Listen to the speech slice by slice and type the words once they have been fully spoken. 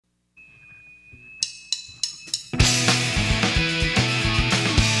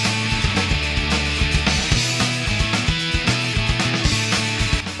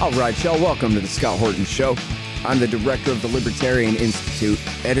All right, y'all, welcome to the Scott Horton Show. I'm the director of the Libertarian Institute,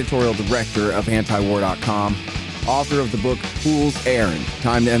 editorial director of antiwar.com, author of the book Fool's Errand,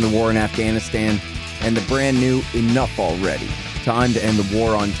 Time to End the War in Afghanistan, and the brand new Enough Already, Time to End the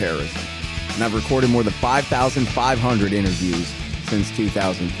War on Terrorism. And I've recorded more than 5,500 interviews since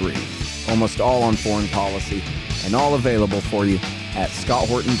 2003, almost all on foreign policy, and all available for you at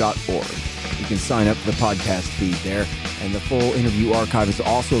scotthorton.org. You can sign up for the podcast feed there, and the full interview archive is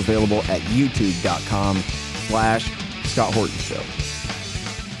also available at youtube.com/Scott Horton Show.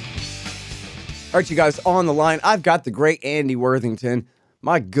 All right, you guys, on the line, I've got the great Andy Worthington,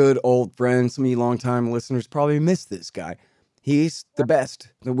 my good old friend. Some of you longtime listeners probably missed this guy. He's the best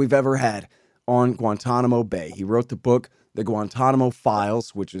that we've ever had on Guantanamo Bay. He wrote the book, The Guantanamo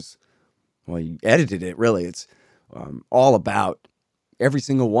Files, which is, well, he edited it, really. It's all about every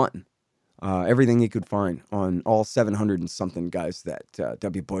single one. Everything he could find on all 700 and something guys that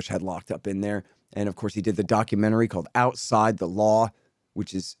W. Bush had locked up in there. And, of course, he did the documentary called Outside the Law,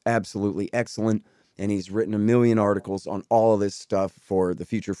 which is absolutely excellent. And he's written a million articles on all of this stuff for the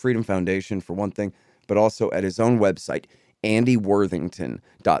Future Freedom Foundation, for one thing, but also at his own website,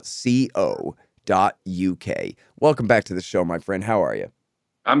 andyworthington.co.uk. Welcome back to the show, my friend. How are you?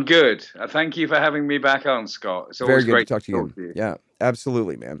 I'm good. Thank you for having me back on, Scott. It's always very good great to talk to you. Yeah,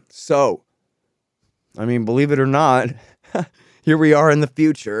 absolutely, man. So, I mean, believe it or not, here we are in the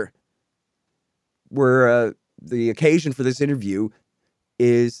future, where the occasion for this interview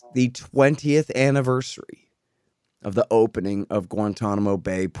is the 20th anniversary of the opening of Guantanamo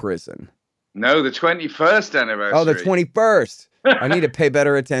Bay Prison. No, the 21st anniversary. Oh, the 21st. I need to pay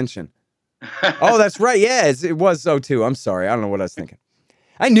better attention. Oh, that's right. Yeah, it was so too. I'm sorry. I don't know what I was thinking.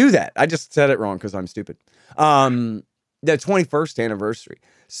 I knew that. I just said it wrong because I'm stupid. The 21st anniversary.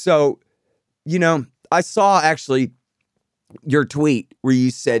 So, you know, I saw actually your tweet where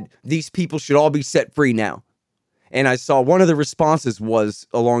you said these people should all be set free now. And I saw one of the responses was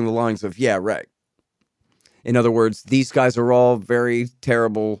along the lines of, yeah, right. In other words, these guys are all very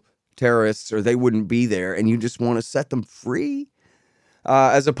terrible terrorists or they wouldn't be there. And you just want to set them free?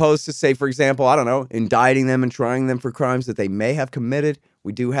 As opposed to, say, for example, I don't know, indicting them and trying them for crimes that they may have committed.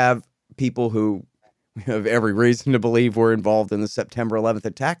 We do have people who we have every reason to believe were involved in the September 11th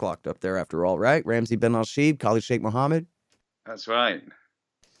attack locked up there after all, right? Ramzi bin al-Shibh, Khalid Sheikh Mohammed. That's right.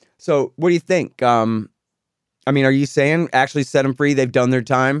 So what do you think? I mean, are you saying actually set them free? They've done their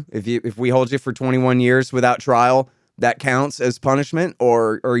time. If we hold you for 21 years without trial, that counts as punishment?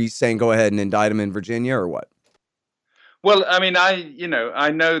 Or are you saying go ahead and indict them in Virginia or what? Well, I mean,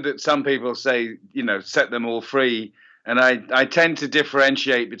 I know that some people say, set them all free. And I tend to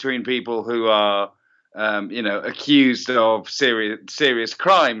differentiate between people who are, accused of serious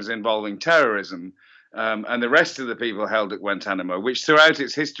crimes involving terrorism, and the rest of the people held at Guantanamo, which throughout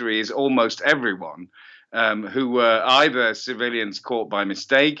its history is almost everyone, who were either civilians caught by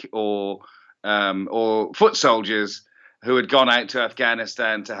mistake or foot soldiers who had gone out to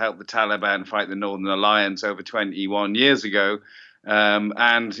Afghanistan to help the Taliban fight the Northern Alliance over 21 years ago,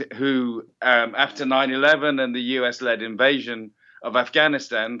 and who, after 9/11 and the US-led invasion of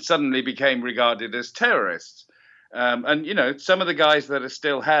Afghanistan, suddenly became regarded as terrorists. And some of the guys that are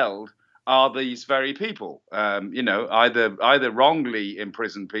still held are these very people, either wrongly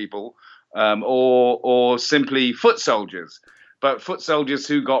imprisoned people or simply foot soldiers, but foot soldiers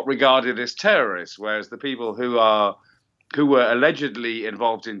who got regarded as terrorists, whereas the people who were allegedly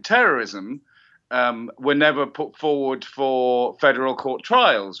involved in terrorism were never put forward for federal court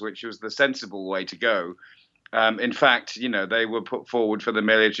trials, which was the sensible way to go. In fact, they were put forward for the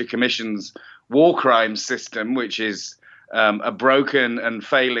Military Commission's war crimes system, which is a broken and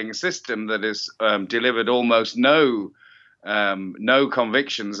failing system that has delivered almost no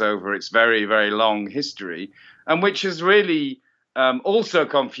convictions over its very, very long history, and which has really also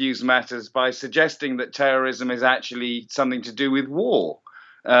confused matters by suggesting that terrorism is actually something to do with war.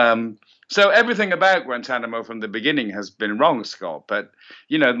 So everything about Guantanamo from the beginning has been wrong, Scott. But,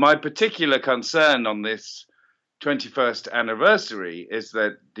 my particular concern on this 21st anniversary is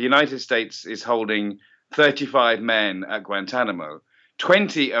that the United States is holding 35 men at Guantanamo.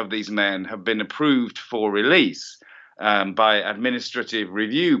 20 of these men have been approved for release by administrative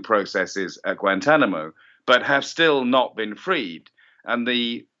review processes at Guantanamo, but have still not been freed. And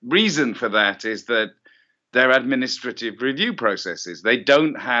the reason for that is that they're administrative review processes. They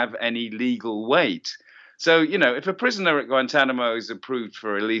don't have any legal weight. So, if a prisoner at Guantanamo is approved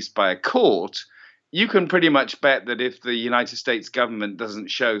for release by a court, you can pretty much bet that if the United States government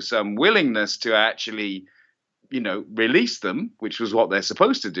doesn't show some willingness to actually, release them, which was what they're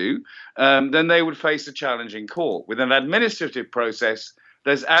supposed to do, then they would face a challenge in court. With an administrative process,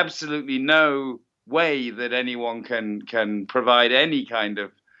 there's absolutely no way that anyone can provide any kind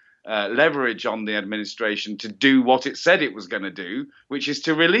of leverage on the administration to do what it said it was going to do, which is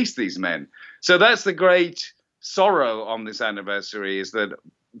to release these men. So that's the great sorrow on this anniversary, is that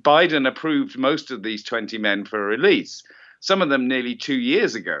Biden approved most of these 20 men for release, some of them nearly 2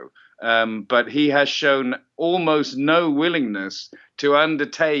 years ago. But he has shown almost no willingness to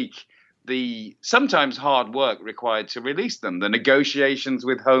undertake the sometimes hard work required to release them, the negotiations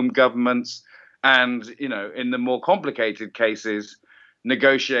with home governments, and, in the more complicated cases,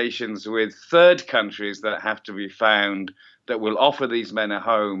 negotiations with third countries that have to be found that will offer these men a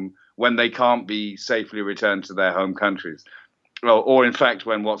home when they can't be safely returned to their home countries. Or in fact,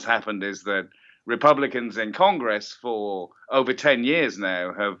 when what's happened is that Republicans in Congress for over 10 years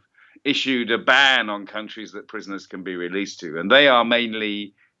now have issued a ban on countries that prisoners can be released to, and they are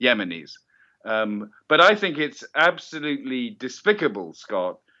mainly Yemenis. But I think it's absolutely despicable,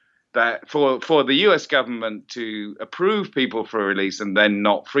 Scott, that for the US government to approve people for release and then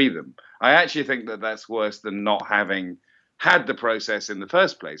not free them. I actually think that that's worse than not having had the process in the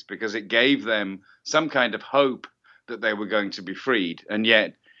first place, because it gave them some kind of hope that they were going to be freed. And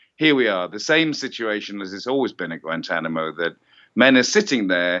yet here we are, the same situation as it's always been at Guantanamo, that men are sitting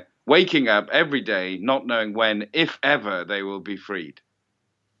there, waking up every day, not knowing when, if ever, they will be freed.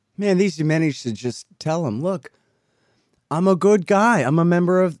 Man, these Yemenis should just tell him, look, I'm a good guy. I'm a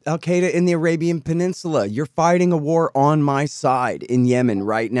member of Al-Qaeda in the Arabian Peninsula. You're fighting a war on my side in Yemen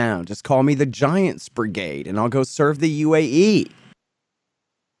right now. Just call me the Giants Brigade and I'll go serve the UAE.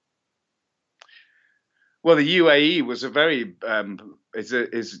 Well, the UAE was a very a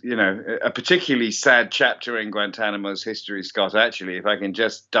particularly sad chapter in Guantanamo's history, Scott. Actually, if I can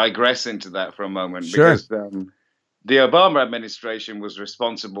just digress into that for a moment, sure. Because the Obama administration was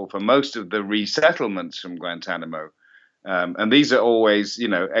responsible for most of the resettlements from Guantanamo, and these are always,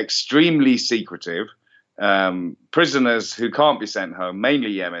 extremely secretive. Prisoners who can't be sent home,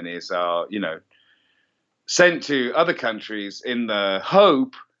 mainly Yemenis, are, sent to other countries in the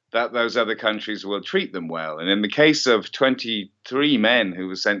hope that those other countries will treat them well. And in the case of 23 men who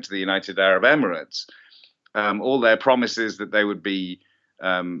were sent to the United Arab Emirates, all their promises that they would be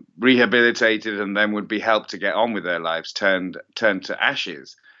rehabilitated and then would be helped to get on with their lives turned to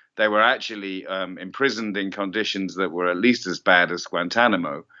ashes. They were actually imprisoned in conditions that were at least as bad as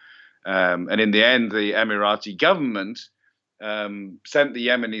Guantanamo. And in the end, the Emirati government sent the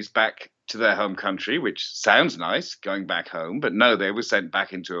Yemenis back to their home country, which sounds nice, going back home, but no, they were sent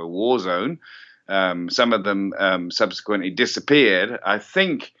back into a war zone. Some of them subsequently disappeared. I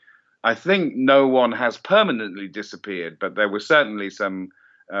think no one has permanently disappeared, but there were certainly some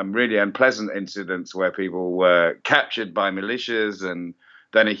really unpleasant incidents where people were captured by militias, and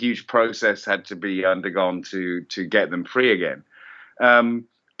then a huge process had to be undergone to get them free again.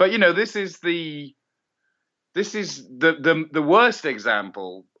 But this is the worst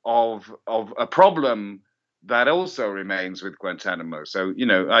example of a problem that also remains with Guantanamo. So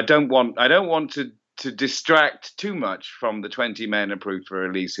I don't want to distract too much from the 20 men approved for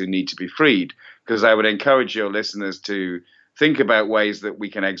release who need to be freed, because I would encourage your listeners to think about ways that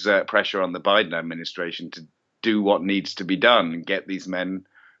we can exert pressure on the Biden administration to do what needs to be done and get these men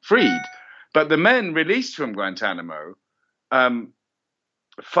freed. But the men released from Guantanamo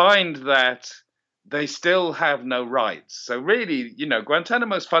find that they still have no rights. So really,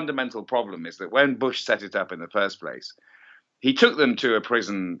 Guantanamo's fundamental problem is that when Bush set it up in the first place, he took them to a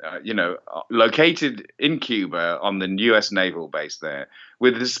prison, located in Cuba on the U.S. naval base there,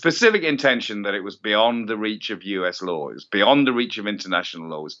 with the specific intention that it was beyond the reach of U.S. law, it was beyond the reach of international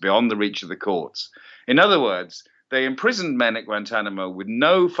law, it was beyond the reach of the courts. In other words, they imprisoned men at Guantanamo with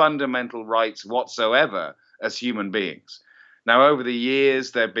no fundamental rights whatsoever as human beings. Now, over the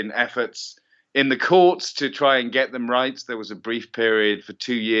years, there have been efforts in the courts to try and get them rights. There was a brief period for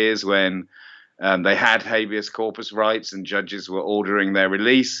 2 years when they had habeas corpus rights and judges were ordering their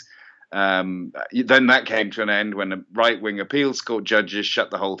release. Then that came to an end when the right-wing appeals court judges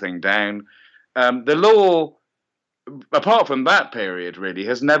shut the whole thing down. The law, apart from that period, really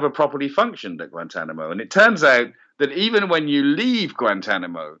has never properly functioned at Guantanamo. And it turns out that even when you leave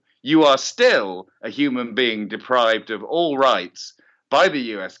Guantanamo, you are still a human being deprived of all rights by the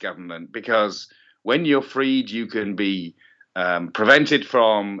US government, because when you're freed, you can be prevented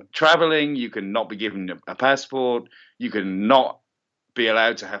from traveling, you can not be given a passport, you can not be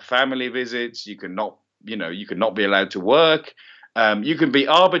allowed to have family visits, you can not be allowed to work, you can be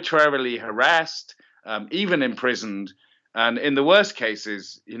arbitrarily harassed, even imprisoned, and in the worst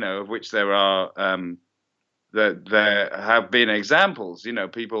cases, of which there have been examples,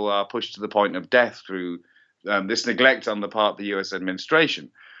 people are pushed to the point of death through this neglect on the part of the U.S. administration.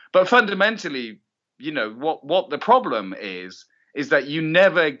 But fundamentally, what the problem is that you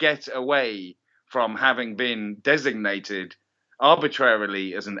never get away from having been designated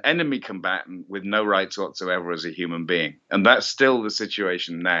arbitrarily as an enemy combatant with no rights whatsoever as a human being. And that's still the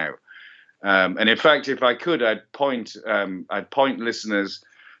situation now. And in fact, if I could, I'd point listeners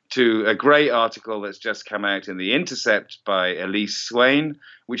to a great article that's just come out in The Intercept by Elise Swain,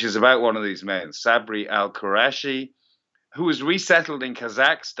 which is about one of these men, Sabri al-Qurashi, who was resettled in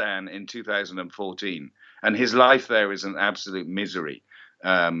Kazakhstan in 2014. And his life there is an absolute misery.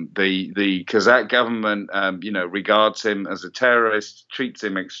 The Kazakh government, regards him as a terrorist, treats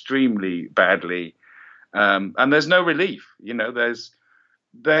him extremely badly, and there's no relief. There's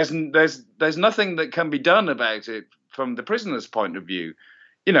nothing that can be done about it from the prisoner's point of view.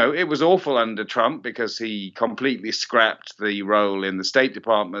 It was awful under Trump because he completely scrapped the role in the State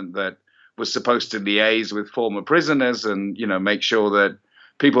Department that was supposed to liaise with former prisoners and, make sure that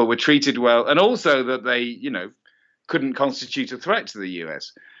people were treated well, and also that they, couldn't constitute a threat to the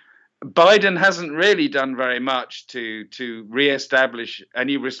US. Biden hasn't really done very much to reestablish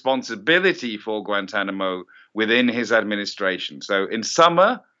any responsibility for Guantanamo within his administration. So in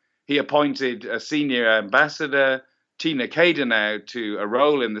summer, he appointed a senior ambassador, Tina Kadenow, to a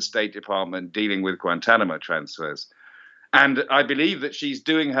role in the State Department dealing with Guantanamo transfers. And I believe that she's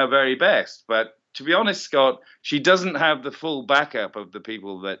doing her very best. But to be honest, Scott, she doesn't have the full backup of the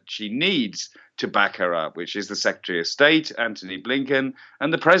people that she needs to back her up, which is the Secretary of State, Antony Blinken,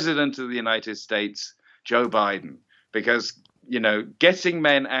 and the President of the United States, Joe Biden. Because, getting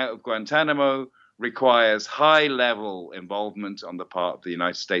men out of Guantanamo requires high-level involvement on the part of the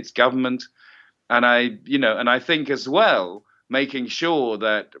United States government. And I think as well, making sure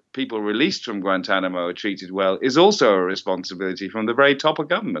that people released from Guantanamo are treated well is also a responsibility from the very top of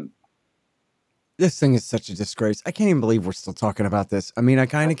government. This thing is such a disgrace. I can't even believe we're still talking about this. I mean, I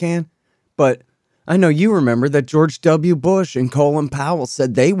kind of can, but I know you remember that George W. Bush and Colin Powell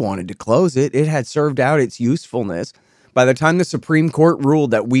said they wanted to close it. It had served out its usefulness. By the time the Supreme Court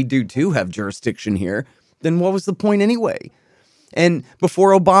ruled that we do too have jurisdiction here, then what was the point anyway? And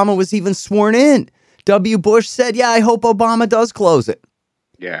before Obama was even sworn in, W. Bush said, yeah, I hope Obama does close it.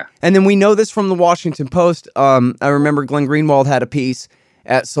 Yeah. And then we know this from the Washington Post. I remember Glenn Greenwald had a piece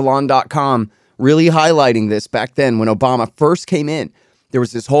at salon.com really highlighting this back then when Obama first came in. There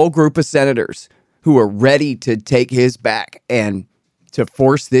was this whole group of senators who were ready to take his back and to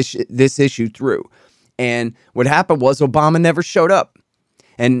force this issue through. And what happened was Obama never showed up.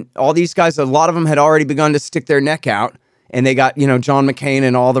 And all these guys, a lot of them had already begun to stick their neck out. And they got, John McCain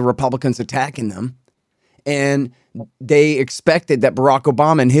and all the Republicans attacking them. And they expected that Barack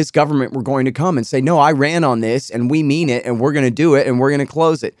Obama and his government were going to come and say, no, I ran on this and we mean it and we're going to do it and we're going to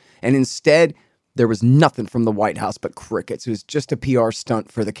close it. And instead, there was nothing from the White House but crickets. It was just a PR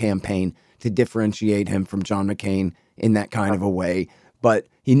stunt for the campaign to differentiate him from John McCain in that kind of a way. But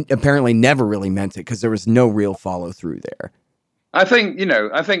he apparently never really meant it because there was no real follow through there. I think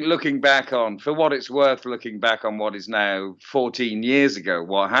looking back on, for what it's worth, looking back on what is now 14 years ago,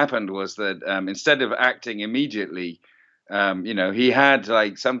 what happened was that instead of acting immediately, he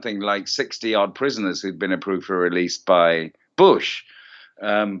had something like 60 odd prisoners who'd been approved for release by Bush.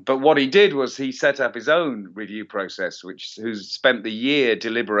 But what he did was he set up his own review process, who's spent the year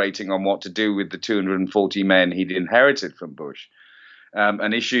deliberating on what to do with the 240 men he'd inherited from Bush,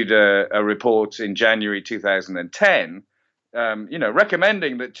 and issued a report in January 2010,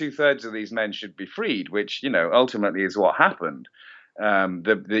 recommending that 2/3 of these men should be freed, which, ultimately is what happened.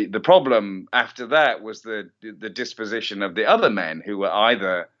 The problem after that was the disposition of the other men who were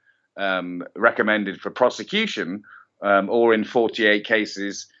either recommended for prosecution or in 48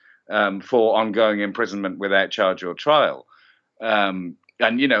 cases for ongoing imprisonment without charge or trial.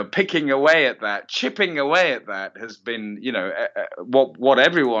 And, picking away at that, chipping away at that has been, what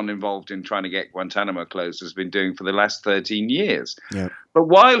everyone involved in trying to get Guantanamo closed has been doing for the last 13 years. Yeah. But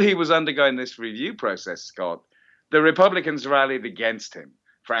while he was undergoing this review process, Scott, the Republicans rallied against him,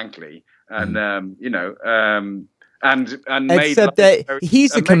 frankly. And, and except that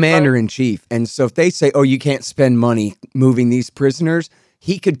he's the commander in chief. And so if they say, oh, you can't spend money moving these prisoners,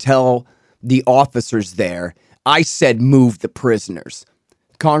 he could tell the officers there, I said move the prisoners.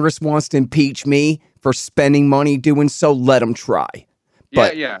 Congress wants to impeach me for spending money doing so, let them try.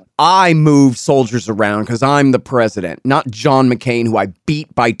 But I move soldiers around because I'm the president, not John McCain, who I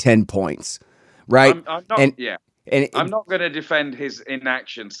beat by 10 points. Right? I'm not going to defend his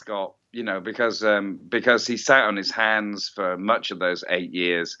inaction, Scott, because he sat on his hands for much of those 8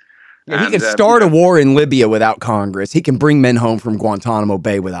 years. Yeah, he can start a war in Libya without Congress. He can bring men home from Guantanamo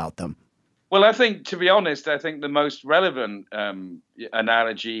Bay without them. Well, I think, to be honest, I think the most relevant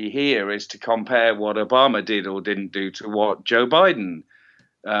analogy here is to compare what Obama did or didn't do to what Joe Biden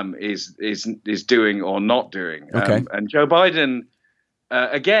is doing or not doing. Okay. And Joe Biden,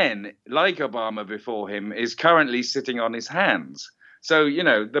 again, like Obama before him, is currently sitting on his hands. So,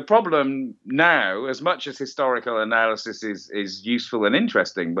 the problem now, as much as historical analysis is useful and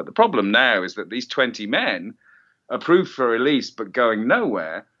interesting, but the problem now is that these 20 men, approved for release but going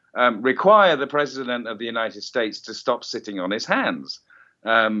nowhere, require the president of the United States to stop sitting on his hands.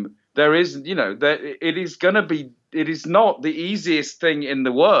 There is, it is not the easiest thing in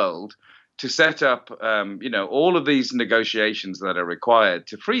the world to set up, all of these negotiations that are required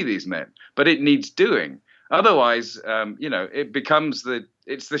to free these men, but it needs doing. Otherwise, it becomes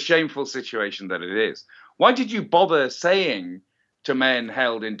it's the shameful situation that it is. Why did you bother saying to men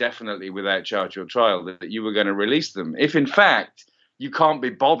held indefinitely without charge or trial that you were going to release them, if in fact you can't be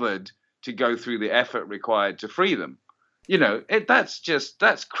bothered to go through the effort required to free them?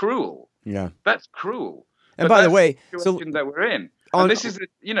 That's cruel. Yeah, that's cruel. And by the way, so that we're in, and this is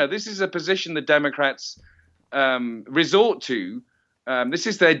a position the Democrats resort to. This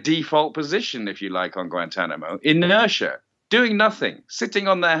is their default position, if you like, on Guantanamo: inertia, doing nothing, sitting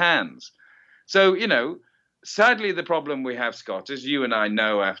on their hands. So, sadly, the problem we have, Scott, as you and I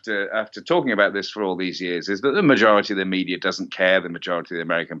know after talking about this for all these years, is that the majority of the media doesn't care. The majority of the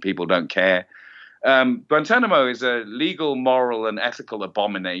American people don't care. Guantanamo is a legal, moral, and ethical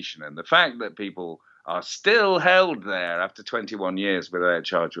abomination. And the fact that people are still held there after 21 years without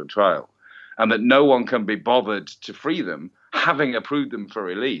charge or trial, and that no one can be bothered to free them, having approved them for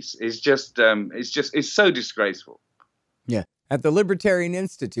release, is it's so disgraceful. Yeah. At the Libertarian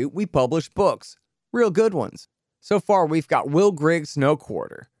Institute, we publish books. Real good ones. So far, we've got Will Grigg's No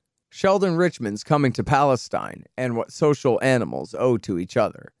Quarter, Sheldon Richman's Coming to Palestine, and What Social Animals Owe to Each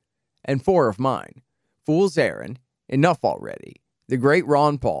Other, and 4 of mine, Fool's Errand, Enough Already, The Great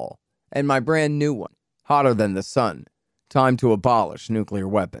Ron Paul, and my brand new one, Hotter Than the Sun, Time to Abolish Nuclear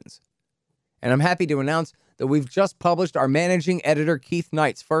Weapons. And I'm happy to announce that we've just published our managing editor Keith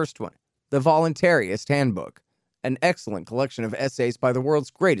Knight's first one, The Voluntarist Handbook, an excellent collection of essays by the world's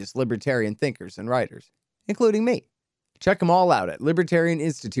greatest libertarian thinkers and writers, including me. Check them all out at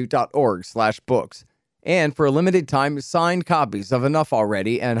libertarianinstitute.org/books. And for a limited time, signed copies of Enough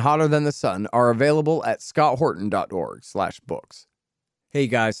Already and Hotter Than the Sun are available at scotthorton.org/books. Hey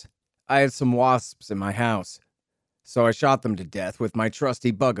guys, I had some wasps in my house, so I shot them to death with my trusty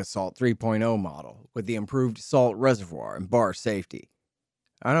Bug Assault 3.0 model with the improved salt reservoir and bar safety.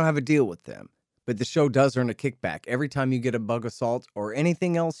 I don't have a deal with them, but the show does earn a kickback every time you get a Bug Assault or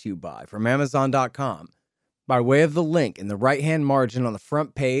anything else you buy from Amazon.com by way of the link in the right-hand margin on the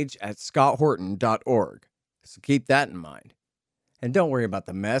front page at scotthorton.org. So keep that in mind. And don't worry about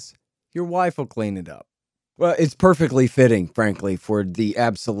the mess. Your wife will clean it up. Well, it's perfectly fitting, frankly, for the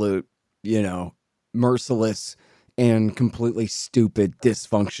absolute, merciless and completely stupid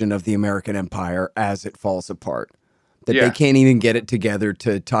dysfunction of the American empire as it falls apart. That they can't even get it together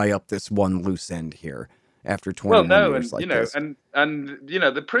to tie up this one loose end here after 21 years like this. And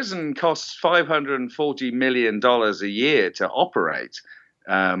the prison costs $540 million a year to operate.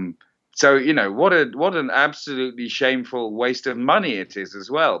 So, what an absolutely shameful waste of money it is as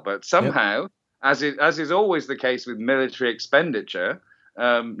well. But somehow, as is always the case with military expenditure,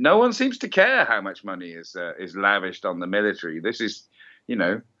 no one seems to care how much money is lavished on the military. This is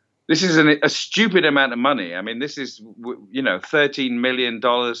a stupid amount of money. I mean, this is, $13 million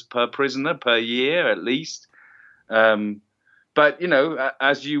per prisoner per year at least. But,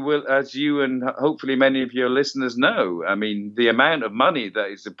 as you and hopefully many of your listeners know, I mean, the amount of money that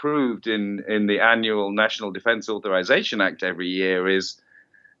is approved in the annual National Defense Authorization Act every year is,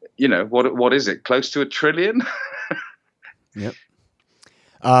 what is it? Close to $1 trillion? Yep.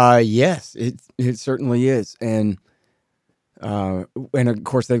 Yes, it certainly is. And of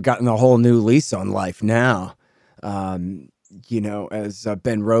course they've gotten a whole new lease on life now. As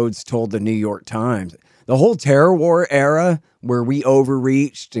Ben Rhodes told the New York Times, the whole terror war era where we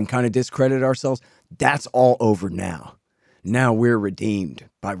overreached and kind of discredited ourselves, that's all over now. Now we're redeemed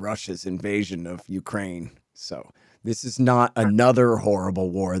by Russia's invasion of Ukraine. So this is not another horrible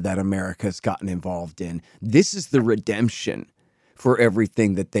war that America's gotten involved in. This is the redemption for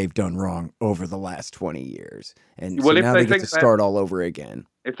everything that they've done wrong over the last 20 years. And so now they get to start all over again.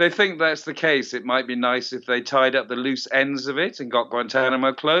 If they think that's the case, it might be nice if they tied up the loose ends of it and got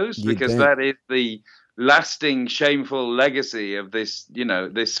Guantanamo closed, because that is the lasting, shameful legacy of this,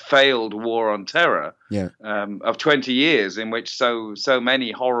 this failed war on terror, Yeah. of 20 years in which so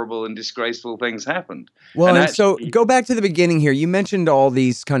many horrible and disgraceful things happened. Well, And and so actually, go back to the beginning here. You mentioned all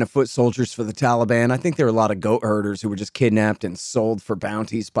these kind of foot soldiers for the Taliban. I think there were a lot of goat herders who were just kidnapped and sold for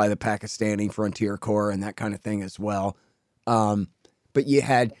bounties by the Pakistani Frontier Corps and that kind of thing as well. But you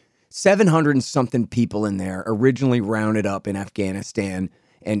had 700 and something people in there originally rounded up in Afghanistan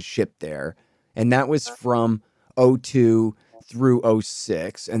and shipped there. And that was from '02 through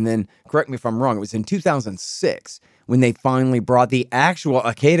 '06. And then, correct me if I'm wrong, it was in 2006 when they finally brought the actual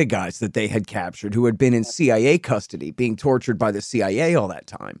Al-Qaeda guys that they had captured, who had been in CIA custody, being tortured by the CIA all that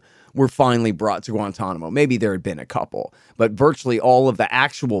time, were finally brought to Guantanamo. Maybe there had been a couple, but virtually all of the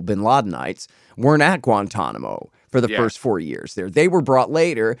actual bin Ladenites weren't at Guantanamo for the first 4 years there. They were brought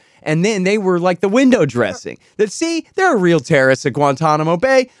later, and then they were like the window dressing. That, see, there are real terrorists at Guantanamo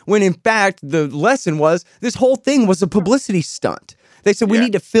Bay, when in fact the lesson was this whole thing was a publicity stunt. They said, we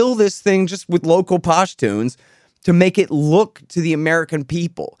need to fill this thing just with local Pashtuns to make it look to the American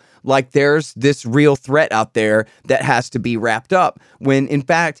people like there's this real threat out there that has to be wrapped up. When in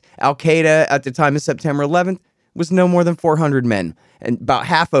fact, Al-Qaeda at the time of September 11th was no more than 400 men, and about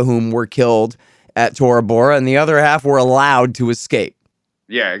half of whom were killed at Tora Bora, and the other half were allowed to escape.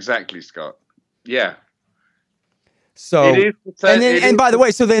 Yeah, exactly, Scott. Yeah. So, and by the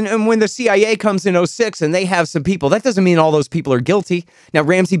way, so then and when the CIA comes in '06 and they have some people, that doesn't mean all those people are guilty. Now,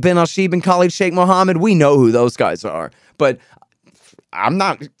 Ramzi bin al-Shibh and Khalid Sheikh Mohammed, we know who those guys are, but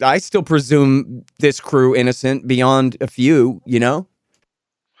I still presume this crew innocent beyond a few,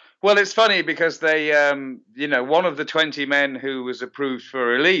 Well, it's funny because they, one of the 20 men who was approved for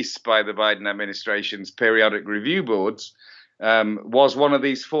release by the Biden administration's periodic review boards was one of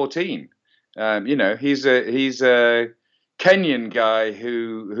these 14. He's a Kenyan guy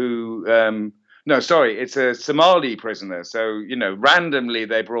it's a Somali prisoner. So, randomly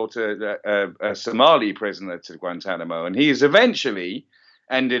they brought a Somali prisoner to Guantanamo, and he's eventually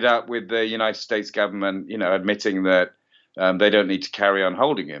ended up with the United States government, admitting that they don't need to carry on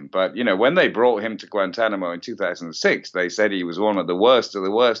holding him. But, when they brought him to Guantanamo in 2006, they said he was one of the worst of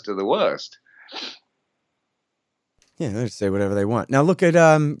the worst of the worst. Yeah, they just say whatever they want. Now, look at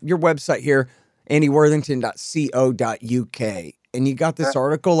your website here, andyworthington.co.uk. And you got this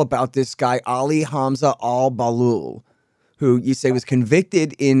article about this guy, Ali Hamza al-Balul, who you say was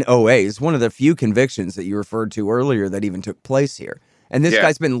convicted in '08. It's one of the few convictions that you referred to earlier that even took place here. And this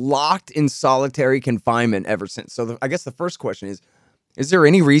guy's been locked in solitary confinement ever since. So I guess the first question is there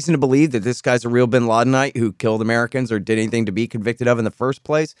any reason to believe that this guy's a real bin Ladenite who killed Americans or did anything to be convicted of in the first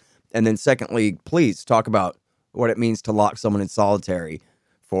place? And then secondly, please talk about what it means to lock someone in solitary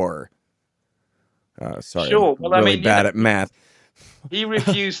for, sure. Well, really bad at math. He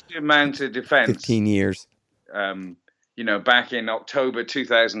refused to mount a defense. 15 years. Back in October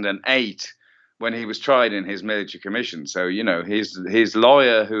 2008, when he was tried in his military commission. So, his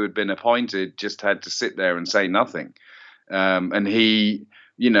lawyer who had been appointed just had to sit there and say nothing. And he,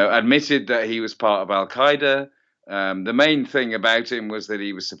 admitted that he was part of Al-Qaeda. The main thing about him was that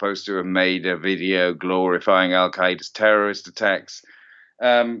he was supposed to have made a video glorifying Al-Qaeda's terrorist attacks.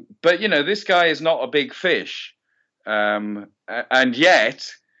 But, this guy is not a big fish. And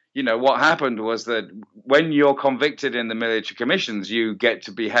yet, what happened was that when you're convicted in the military commissions, you get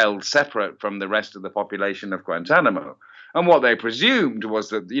to be held separate from the rest of the population of Guantanamo. And what they presumed was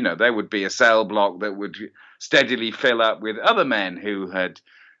that, there would be a cell block that would steadily fill up with other men who had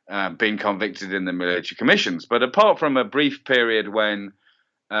been convicted in the military commissions. But apart from a brief period when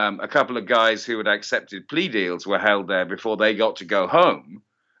a couple of guys who had accepted plea deals were held there before they got to go home,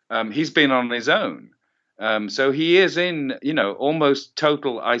 he's been on his own. So he is in, almost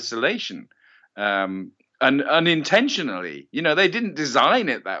total isolation, and unintentionally. They didn't design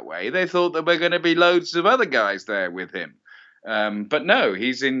it that way. They thought there were going to be loads of other guys there with him, but no,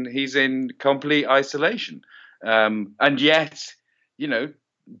 he's in complete isolation. And yet,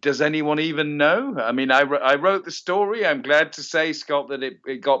 does anyone even know? I mean, I wrote the story. I'm glad to say, Scott, that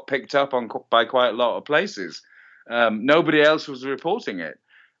it got picked up by quite a lot of places. Nobody else was reporting it.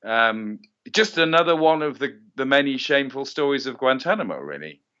 Just another one of the many shameful stories of Guantanamo,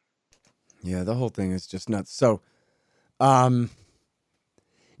 really. Yeah, the whole thing is just nuts. So, now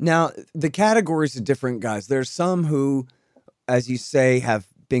the categories of different guys. There's some who, as you say, have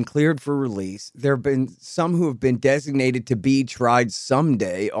been cleared for release. There have been some who have been designated to be tried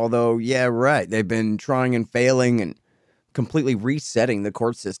someday. Although, yeah, right, they've been trying and failing and completely resetting the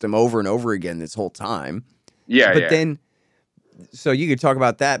court system over and over again this whole time. Yeah, but then. So you could talk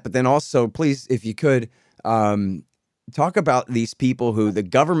about that, but then also, please, if you could, talk about these people who the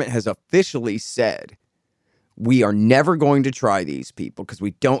government has officially said we are never going to try these people because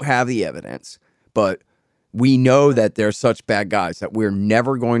we don't have the evidence, but we know that they're such bad guys that we're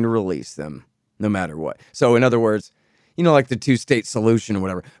never going to release them no matter what. So in other words, you know, like the two-state solution or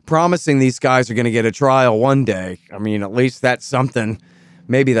whatever, promising these guys are going to get a trial one day. I mean, at least that's something.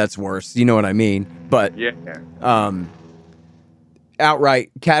 Maybe that's worse. You know what I mean? But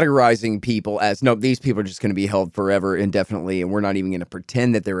outright categorizing people as, no, these people are just going to be held forever indefinitely, and we're not even going to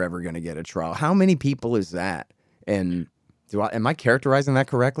pretend that they're ever going to get a trial. How many people is that? And am I characterizing that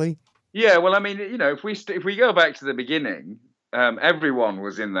correctly? Yeah, well, I mean, you know, if we go back to the beginning, everyone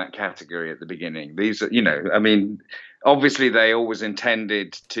was in that category at the beginning. These are, you know, I mean, obviously they always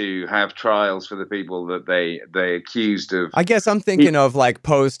intended to have trials for the people that they accused of. I guess I'm thinking of like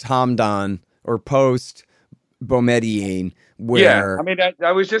post Hamdan or post Boumediene, where I mean,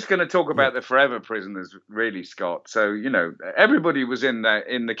 I was just going to talk about the forever prisoners, really, Scott. So, you know, everybody was in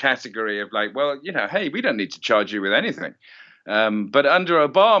the category of like, well, you know, hey, we don't need to charge you with anything. But under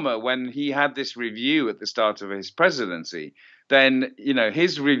Obama, when he had this review at the start of his presidency, then, you know,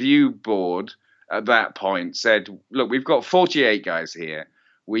 his review board at that point said, look, we've got 48 guys here.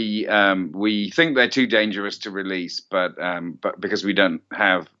 We think they're too dangerous to release, but because we don't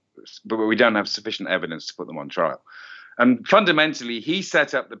have sufficient evidence to put them on trial. And fundamentally, he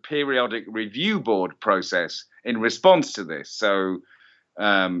set up the periodic review board process in response to this. So,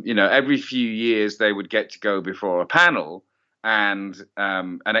 you know, every few years they would get to go before a panel and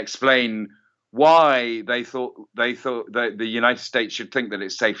explain why they thought that the United States should think that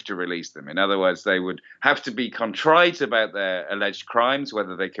it's safe to release them. In other words, they would have to be contrite about their alleged crimes,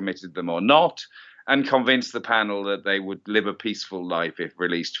 whether they committed them or not, and convince the panel that they would live a peaceful life if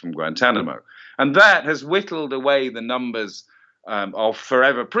released from Guantanamo. And that has whittled away the numbers of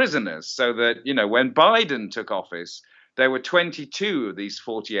forever prisoners, so that, you know, when Biden took office, there were 22 of these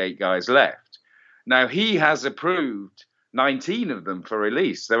 48 guys left. Now, he has approved 19 of them for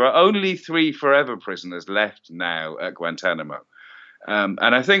release. There are only 3 forever prisoners left now at Guantanamo. And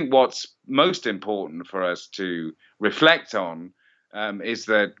I think what's most important for us to reflect on is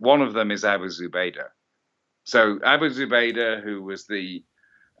that one of them is Abu Zubaydah. So Abu Zubaydah, who was the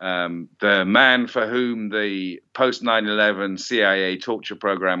man for whom the post 9/11 CIA torture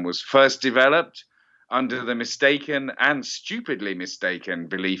program was first developed, under the mistaken and stupidly mistaken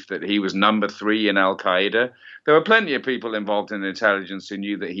belief that he was number 3 in Al-Qaeda. There were plenty of people involved in intelligence who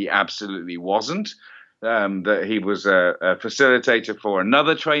knew that he absolutely wasn't, that he was a facilitator for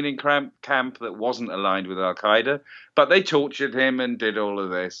another training camp that wasn't aligned with Al-Qaeda, but they tortured him and did all of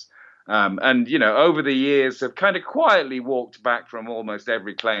this. And, you know, over the years have kind of quietly walked back from almost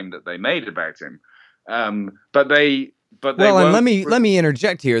every claim that they made about him. And let me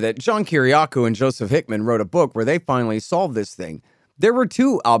interject here that John Kiriakou and Joseph Hickman wrote a book where they finally solved this thing. There were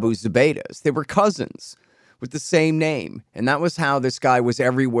 2 Abu Zubaydahs. They were cousins with the same name. And that was how this guy was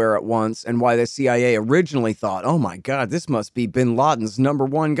everywhere at once, and why the CIA originally thought, oh my God, this must be bin Laden's number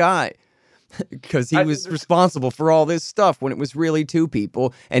 1 guy. Because he was responsible for all this stuff when it was really 2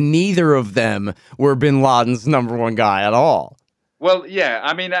 people, and neither of them were bin Laden's number 1 guy at all. Well, yeah,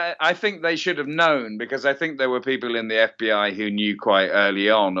 I mean, I think they should have known, because I think there were people in the FBI who knew quite early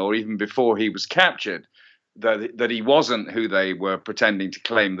on, or even before he was captured, that he wasn't who they were pretending to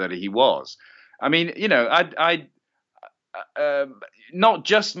claim that he was. I mean, you know, not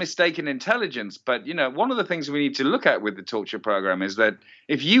just mistaken intelligence, but, you know, one of the things we need to look at with the torture program is that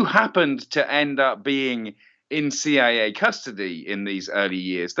if you happened to end up being in CIA custody in these early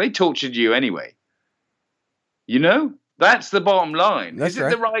years, they tortured you anyway. You know? That's the bottom line. That's Is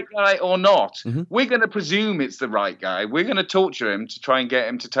it the right guy or not? Mm-hmm. We're going to presume it's the right guy. We're going to torture him to try and get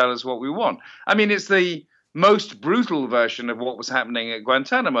him to tell us what we want. I mean, it's the most brutal version of what was happening at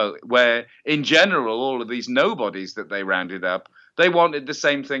Guantanamo, where, in general, all of these nobodies that they rounded up, they wanted the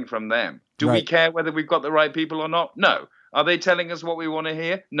same thing from them. Do we care whether we've got the right people or not? No. Are they telling us what we want to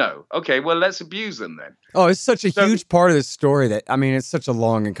hear? No. Okay, well, let's abuse them then. Oh, it's such a huge part of this story that, I mean, it's such a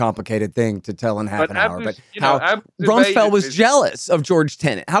long and complicated thing to tell in half an hour. But how Rumsfeld was jealous of George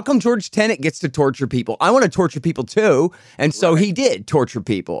Tenet. How come George Tenet gets to torture people? I want to torture people too. And so he did torture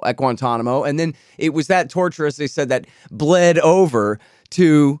people at Guantanamo. And then it was that torture, as they said, that bled over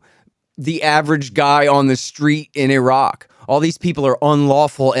to the average guy on the street in Iraq. All these people are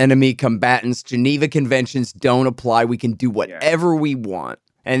unlawful enemy combatants. Geneva Conventions don't apply. We can do whatever we want.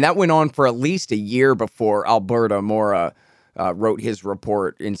 And that went on for at least a year before Alberto Mora wrote his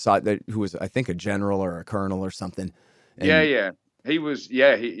report who was, I think, a general or a colonel or something. And he was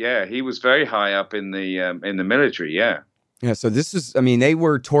very high up in the military. Yeah. Yeah, so this is, I mean, they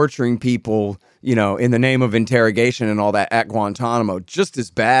were torturing people, you know, in the name of interrogation and all that at Guantanamo, just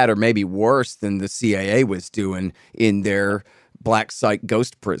as bad or maybe worse than the CIA was doing in their black site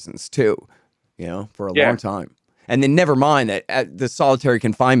ghost prisons too, you know, for a long time. And then never mind that at the solitary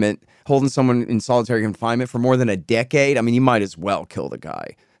confinement, holding someone in solitary confinement for more than a decade, I mean, you might as well kill the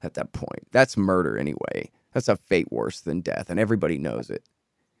guy at that point. That's murder anyway. That's a fate worse than death, and everybody knows it.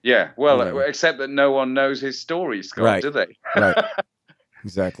 Yeah, well, except that no one knows his story, Scott, do they? Right.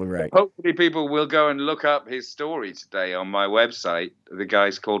 Exactly right. Hopefully people will go and look up his story today on my website. The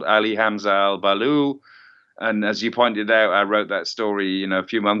guy's called Ali Hamza al-Balou. And as you pointed out, I wrote that story, you know, a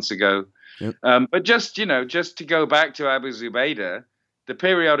few months ago. Yep. But just to go back to Abu Zubaydah, the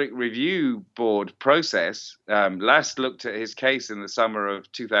Periodic Review Board process last looked at his case in the summer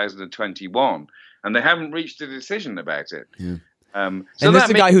of 2021, and they haven't reached a decision about it. Yeah. So and this is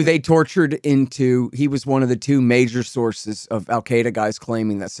a guy who they tortured into, he was one of the two major sources of Al-Qaeda guys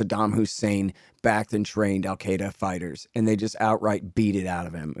claiming that Saddam Hussein backed and trained Al-Qaeda fighters, and they just outright beat it out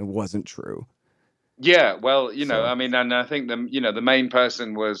of him. It wasn't true. Yeah, well, you know, I mean, and I think the main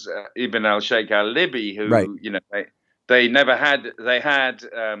person was Ibn al-Sheikh al-Libi, who, you know,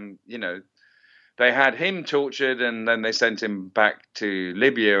 they had him tortured, and then they sent him back to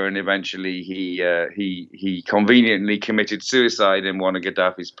Libya, and eventually he conveniently committed suicide in one of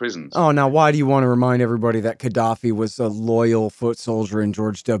Gaddafi's prisons. Oh, now why do you want to remind everybody that Gaddafi was a loyal foot soldier in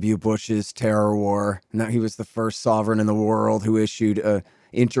George W. Bush's terror war? Now he was the first sovereign in the world who issued a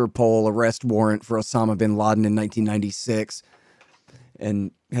Interpol arrest warrant for Osama bin Laden in 1996,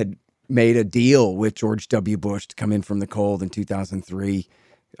 and had made a deal with George W. Bush to come in from the cold in 2003.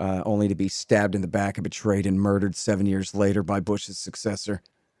 Only to be stabbed in the back and betrayed and murdered 7 years later by Bush's successor.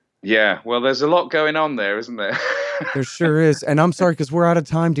 Yeah, well, there's a lot going on there, isn't there? There sure is. And I'm sorry, because we're out of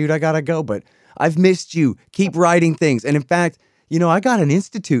time, dude. I got to go, but I've missed you. Keep writing things. And in fact, you know, I got an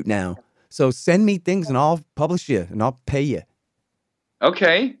institute now. So send me things and I'll publish you and I'll pay you.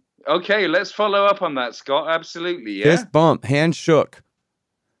 Okay. Let's follow up on that, Scott. Absolutely. Yeah. Fist bump, hand shook.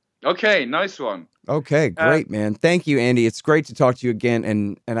 Okay, nice one. Okay, great, man. Thank you, Andy. It's great to talk to you again.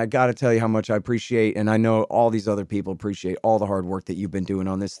 And I got to tell you how much I appreciate, and I know all these other people appreciate all the hard work that you've been doing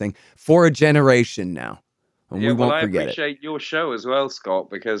on this thing for a generation now. And we won't forget it. I appreciate your show as well, Scott,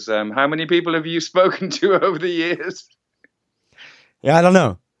 because how many people have you spoken to over the years? Yeah, I don't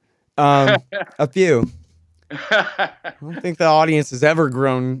know. A few. I don't think the audience has ever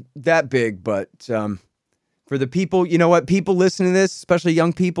grown that big, but for the people, you know what? People listening to this, especially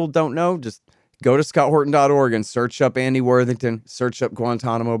young people, don't know, just go to scotthorton.org and search up Andy Worthington, search up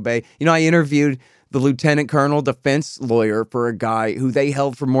Guantanamo Bay. You know, I interviewed the lieutenant colonel defense lawyer for a guy who they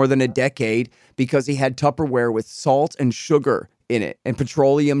held for more than a decade because he had Tupperware with salt and sugar in it and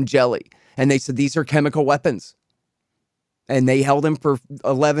petroleum jelly. And they said, these are chemical weapons. And they held him for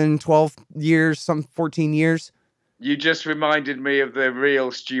 11, 12 years, some 14 years. You just reminded me of the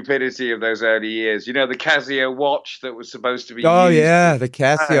real stupidity of those early years. You know, the Casio watch that was supposed to be Oh, used. yeah, the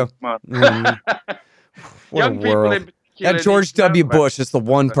Casio. What Young a people world. in particular. And George W. Bush is the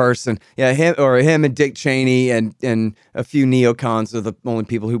one person. Yeah, him and Dick Cheney and a few neocons are the only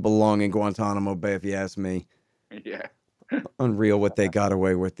people who belong in Guantanamo Bay, if you ask me. Yeah. Unreal what they got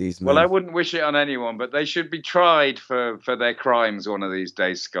away with, these men. Well, I wouldn't wish it on anyone, but they should be tried for their crimes one of these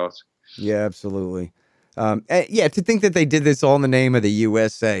days, Scott. Yeah, absolutely. Yeah, to think that they did this all in the name of the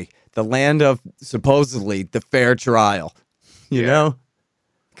USA, the land of supposedly the fair trial, you know,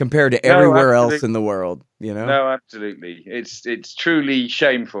 compared to everywhere else in the world, you know? No, absolutely. It's truly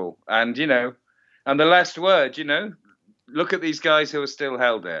shameful. And, you know, and the last word, you know, look at these guys who are still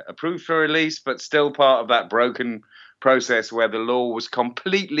held there, approved for release, but still part of that broken process where the law was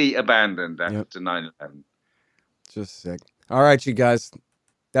completely abandoned after 9/11. Just sick. All right, you guys,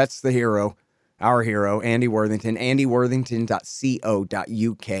 that's the hero. Our hero, Andy Worthington,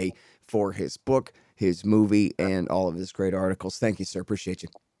 andyworthington.co.uk for his book, his movie, and all of his great articles. Thank you, sir. Appreciate you.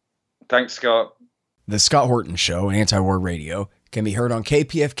 Thanks, Scott. The Scott Horton Show, Anti-War Radio, can be heard on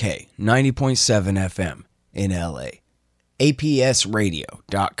KPFK 90.7 FM in LA,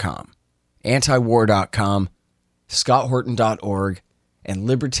 APSradio.com, antiwar.com, scotthorton.org, and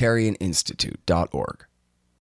libertarianinstitute.org.